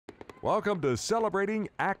Welcome to Celebrating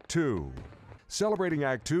Act 2. Celebrating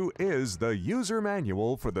Act 2 is the user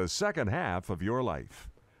manual for the second half of your life.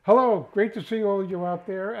 Hello, great to see all you out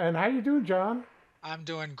there. And how you doing, John? I'm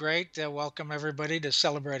doing great. Welcome everybody to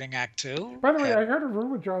Celebrating Act Two. By the way, I heard a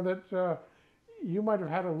rumor, John, that you might have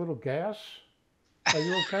had a little gas. Are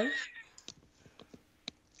you okay?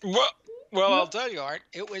 Well, well, No. I'll tell you, Art.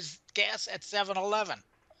 It was gas at 7-Eleven.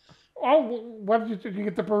 Oh, what did you do? You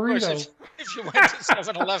get the Of course, burrito. if you went to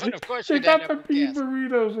 7-Eleven, of course You you'd end got up the with bean gas.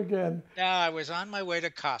 burritos again. Now, I was on my way to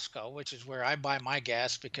Costco, which is where I buy my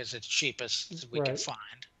gas because it's cheapest we can Right,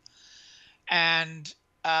 find. And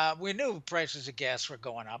we knew prices of gas were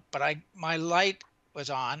going up, but my light was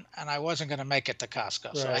on, and I wasn't going to make it to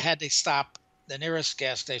Costco, so I right. had to stop. The nearest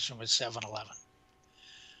gas station was 7-Eleven.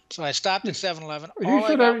 So I stopped at 7-Eleven. You All I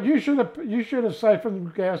should got have. was You should have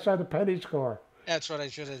siphoned gas out of Penny's car. that's what I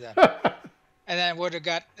should have done. And then would have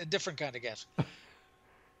got a different kind of gas.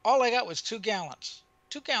 All I got was 2 gallons.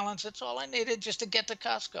 2 gallons, that's all I needed just to get to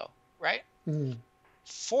Costco, right? Hmm.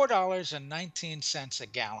 $4.19 a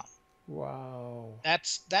gallon. Wow.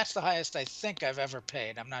 That's the highest I think I've ever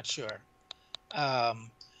paid. I'm not sure. Um,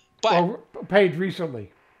 but Well, paid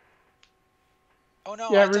recently. oh no,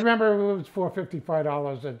 Yeah, I think remember it was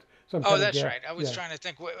 $455 and some oh kind of that's gas. right. I was Yeah. trying to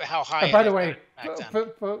think how high By it the had way, gotten back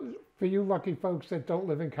then. for you lucky folks that don't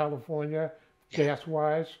live in California, Yeah. gas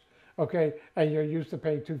wise, okay, and you're used to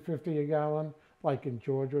paying 250 a gallon, like in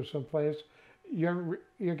Georgia or someplace, you're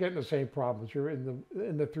getting the same problems. You're in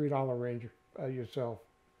the $3 range yourself.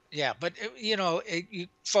 Yeah, but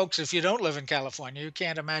folks, if you don't live in California, you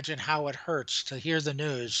can't imagine how it hurts to hear the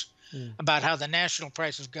news Mm. about how the national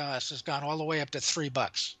price of gas has gone all the way up to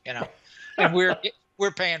 $3. And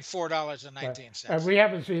we're paying four dollars and Right. nineteen And cents. we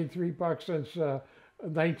haven't seen $3 since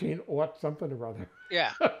 19 aught something or other.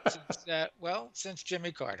 Yeah, since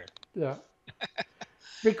Jimmy Carter. Yeah,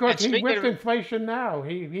 because And he speaking whipped of, inflation now.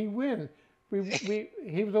 He win.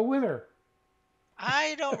 He was a winner.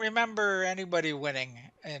 I don't remember anybody winning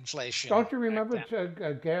inflation Don't you back remember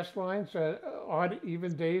then. gas lines, odd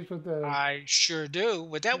even days with the? I sure do,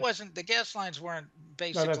 but that wasn't the gas lines weren't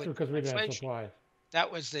No, that's basically because we didn't have inflation. supply.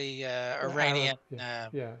 That was the Iranian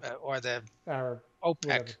Arab, yeah, yeah, or the Arab, OPEC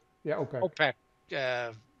whatever. Yeah, OPEC. OPEC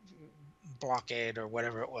uh, blockade or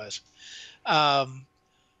whatever it was. Um,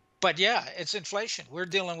 but yeah, it's inflation. We're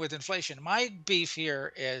dealing with inflation. My beef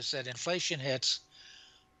here is that inflation hits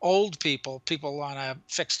old people, people on a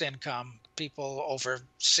fixed income, people over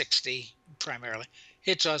 60 primarily,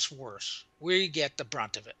 hits us worse. We get the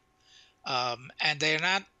brunt of it. And they're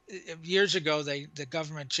not, years ago, the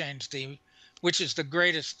government changed which is the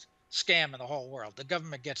greatest scam in the whole world. The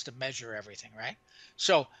government gets to measure everything, right?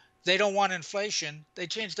 So they don't want inflation. They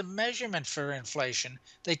changed the measurement for inflation.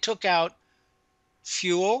 They took out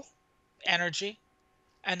fuel, energy,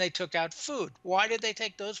 and they took out food. Why did they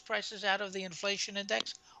take those prices out of the inflation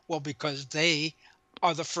index? Well, because they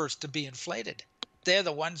are the first to be inflated. They're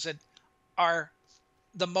the ones that are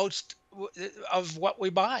the most of what we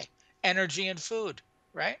buy, energy and food,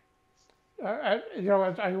 right? I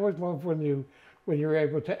always love when you're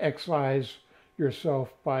able to excise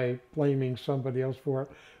yourself by blaming somebody else for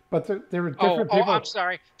it. But there are Oh, different oh, I'm people.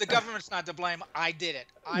 sorry. The government's not to blame. I did it.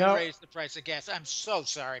 I No, raised the price of gas. I'm so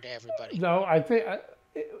sorry to everybody. no, I think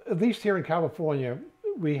at least here in California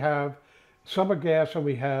we have summer gas and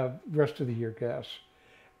we have rest of the year gas,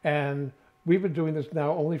 and we've been doing this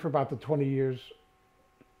now only for about the 20 years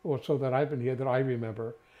or so that I've been here that I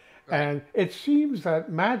remember. Right. And it seems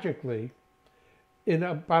that magically, in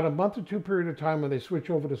about a month or two period of time when they switch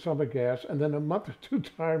over to summer gas, and then a month or two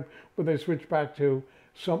time when they switch back to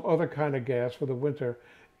some other kind of gas for the winter,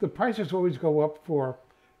 the prices always go up for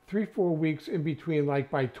 3, 4 weeks in between, like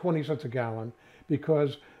by 20 cents a gallon,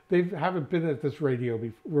 because they haven't been at this rodeo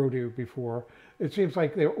before. It seems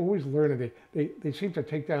like they're always learning. They seem to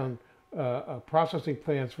take down processing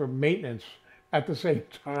plants for maintenance at the same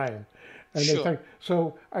time. And they Sure. think,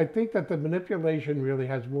 so I think that the manipulation really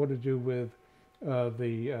has more to do with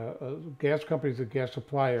the gas companies, the gas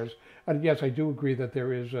suppliers. And yes, I do agree that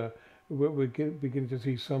there is beginning to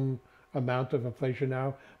see some amount of inflation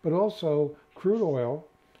now, but also crude oil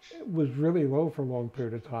was really low for a long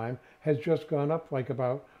period of time, has just gone up like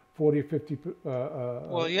about 40, 50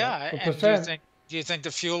 Well, yeah. And percent. do you think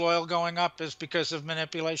the fuel oil going up is because of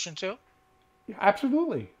manipulation too?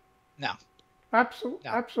 Absolutely. No, no,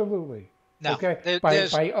 Absolutely. no. Okay, by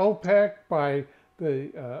There's by OPEC, by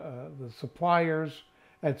the suppliers,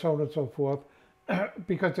 and so on and so forth,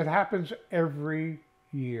 because it happens every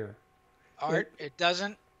year. It art. It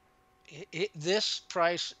doesn't. This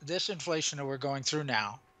inflation that we're going through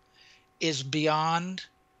now is beyond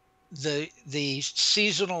the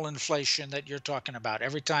seasonal inflation that you're talking about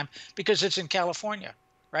every time, because it's in California,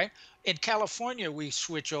 right? In California, we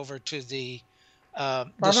switch over to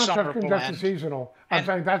But the I'm not summer talking just the blend, seasonal. I'm and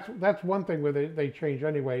saying that's one thing where they change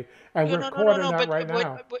anyway, and no, we're no, no, no, caught in no. that right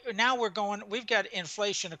now. But now we've got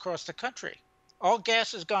inflation across the country. All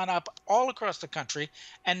gas has gone up all across the country,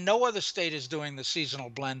 and no other state is doing the seasonal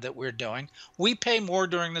blend that we're doing. We pay more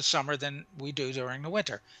during the summer than we do during the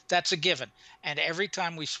winter. That's a given. And every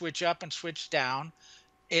time we switch up and switch down,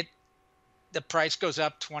 it the price goes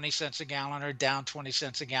up 20 cents a gallon or down 20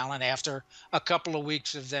 cents a gallon after a couple of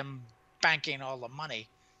weeks of them banking all the money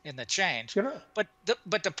in the change. You know,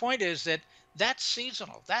 But the point is that that's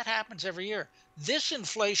seasonal. That happens every year. This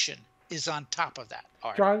inflation is on top of that,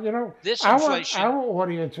 Art. John, This our inflation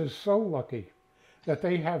audience is so lucky that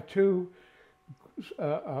they have two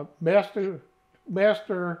master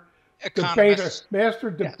master economists, master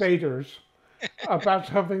yes. debaters about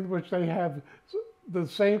something which they have the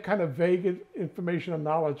same kind of vague information and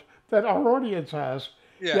knowledge that our audience has,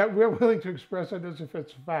 Yeah. yet we're willing to express it as if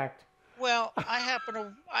it's fact. Well, I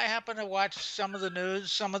happen to watch some of the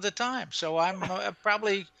news some of the time, so I'm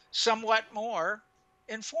probably somewhat more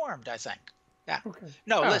informed, I think. Yeah. Okay.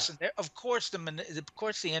 No, Yeah. listen, of course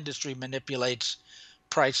the industry manipulates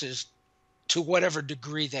prices to whatever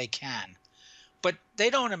degree they can, but they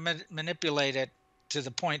don't manipulate it to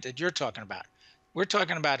the point that you're talking about. We're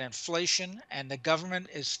talking about inflation, and the government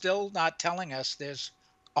is still not telling us there's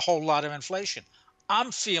a whole lot of inflation.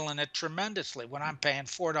 I'm feeling it tremendously when I'm paying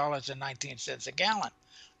 $4.19 a gallon.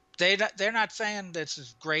 They're not saying this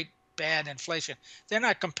is great bad inflation. They're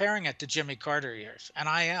not comparing it to Jimmy Carter years, and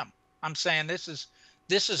I am. I'm saying this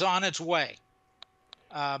is on its way.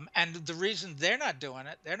 And the reason they're not doing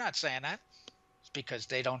it, they're not saying that, is because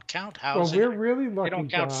they don't count Well, housing. we're really They lucky, don't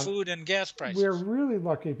count John. food and gas We're prices. really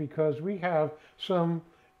lucky because we have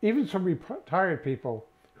even some retired people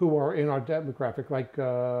who are in our demographic, like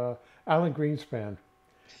Alan Greenspan.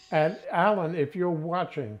 And Alan, if you're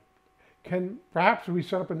watching, can perhaps we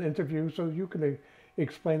set up an interview so you can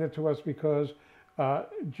explain it to us because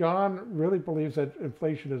John really believes that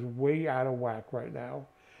inflation is way out of whack right now.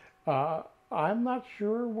 Uh, I'm not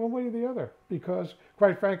sure one way or the other because,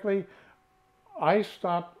 quite frankly, I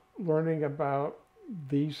stopped learning about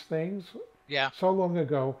these things Yeah. so long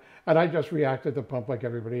ago, and I just reacted to pump like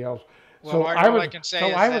everybody else. Well, So Art, I all was I can so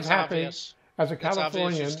say is I was that's happy obvious. as a That's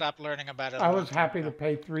obvious you Californian. stopped learning about it a I long was time happy to ago.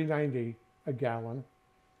 pay 3.90 a gallon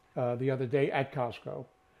the other day at Costco.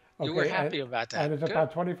 You were Okay, happy about and that. it's Good.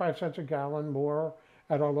 about 25 cents a gallon more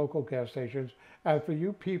at our local gas stations. And for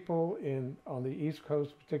you people in on the East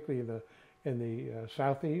Coast, particularly in the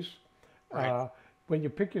Southeast, Right. uh, when you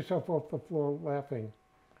pick yourself off the floor laughing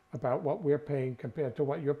about what we're paying compared to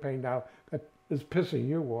what you're paying now, that is pissing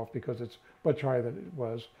you off because it's much higher than it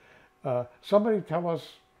was. Somebody tell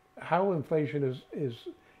us how inflation is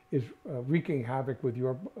wreaking havoc with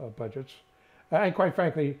your budgets. And quite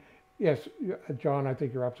frankly, yes, John, I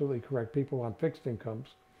think you're absolutely correct. People on fixed incomes,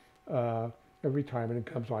 uh, retirement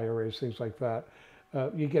incomes, IRAs, things like that,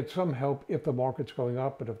 you get some help if the market's going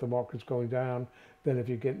up, but if the market's going down, then if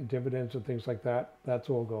you're getting dividends and things like that, that's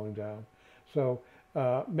all going down. So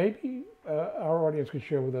maybe our audience could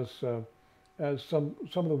share with us some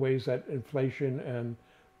of the ways that inflation and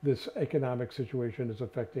this economic situation is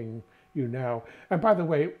affecting you now. And by the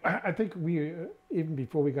way, I think we even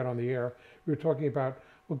before we got on the air, we were talking about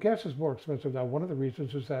well, gas is more expensive now. One of the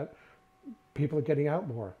reasons is that people are getting out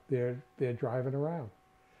more. They're driving around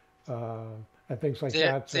uh, and things like There,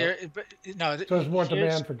 that. So there, but no, so there's more here's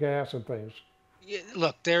demand for gas and things.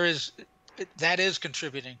 look, there is that is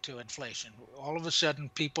contributing to inflation. All of a sudden,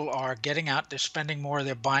 people are getting out, they're spending more,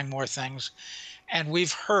 they're buying more things. And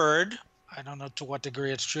we've heard, I don't know to what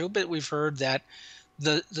degree it's true, but we've heard that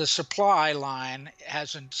the supply line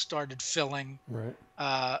hasn't started Right.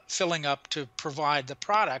 filling up to provide the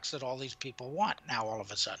products that all these people want now all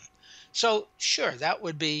of a sudden. So sure, that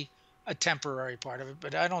would be a temporary part of it,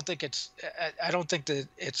 but I don't think that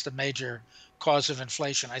it's the major cause of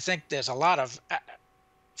inflation. I think there's a lot of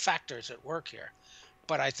factors at work here,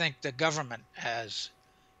 but I think the government has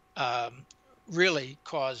um, really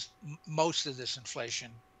caused most of this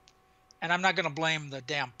inflation. And I'm not going to blame the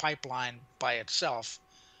damn pipeline by itself.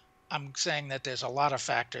 I'm saying that there's a lot of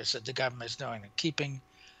factors that the government is doing, keeping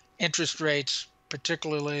interest rates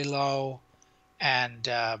particularly low and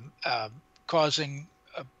causing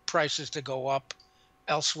prices to go up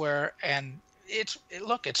elsewhere. And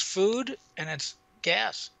look, it's food and it's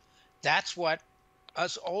gas. That's what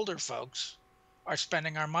us older folks are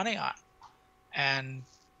spending our money on, and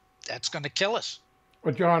that's going to kill us.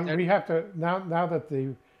 Well, John, That, we have to now. Now that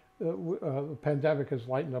the pandemic has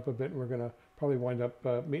lightened up a bit, and we're going to probably wind up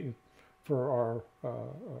meeting for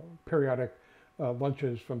our periodic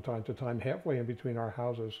lunches from time to time, halfway in between our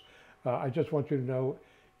houses. I just want you to know,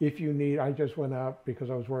 if you need, I just went out because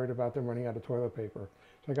I was worried about them running out of toilet paper.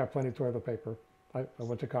 So I got plenty of toilet paper. I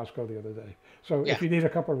went to Costco the other day. So Yeah. if you need a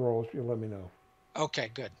couple of rolls, you let me know. Okay,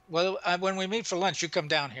 good. Well, when we meet for lunch, you come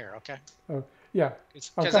down here, okay? Yeah, I'll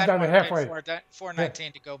Because come I down don't to want to halfway. pay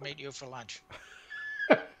 $4.19 to go meet you for lunch.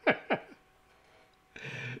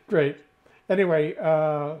 Great. Anyway,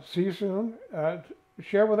 see you soon.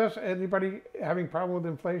 Share with us anybody having problem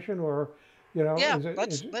with inflation, or Yeah, is it,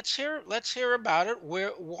 let's hear about it.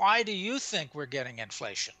 Why do you think we're getting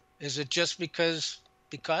inflation? Is it just because,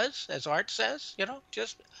 as Art says,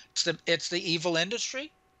 just it's the evil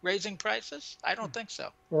industry raising prices? I don't think so.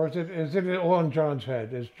 or is it all on John's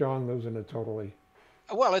head? Is John losing it totally?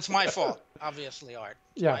 Well, it's my fault, obviously, Art.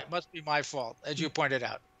 Yeah. It must be my fault, as you pointed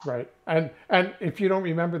out. Right. And if you don't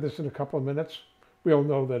remember this in a couple of minutes, we'll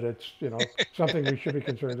know that it's something we should be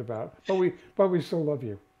concerned about. But we still love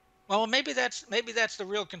you. Well, maybe that's the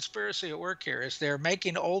real conspiracy at work here, is they're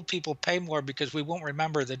making old people pay more because we won't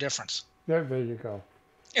remember the difference. There you go.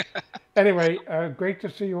 Anyway, great to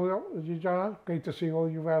see you, John. Great to see all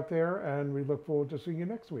you out there, and we look forward to seeing you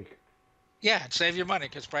next week. Yeah, and save your money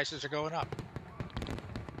because prices are going up.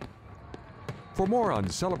 For more on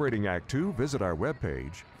Celebrating Act Two, visit our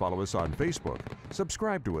webpage, follow us on Facebook,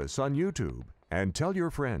 subscribe to us on YouTube, and tell your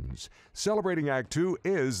friends. Celebrating Act Two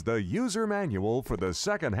is the user manual for the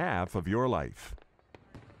second half of your life.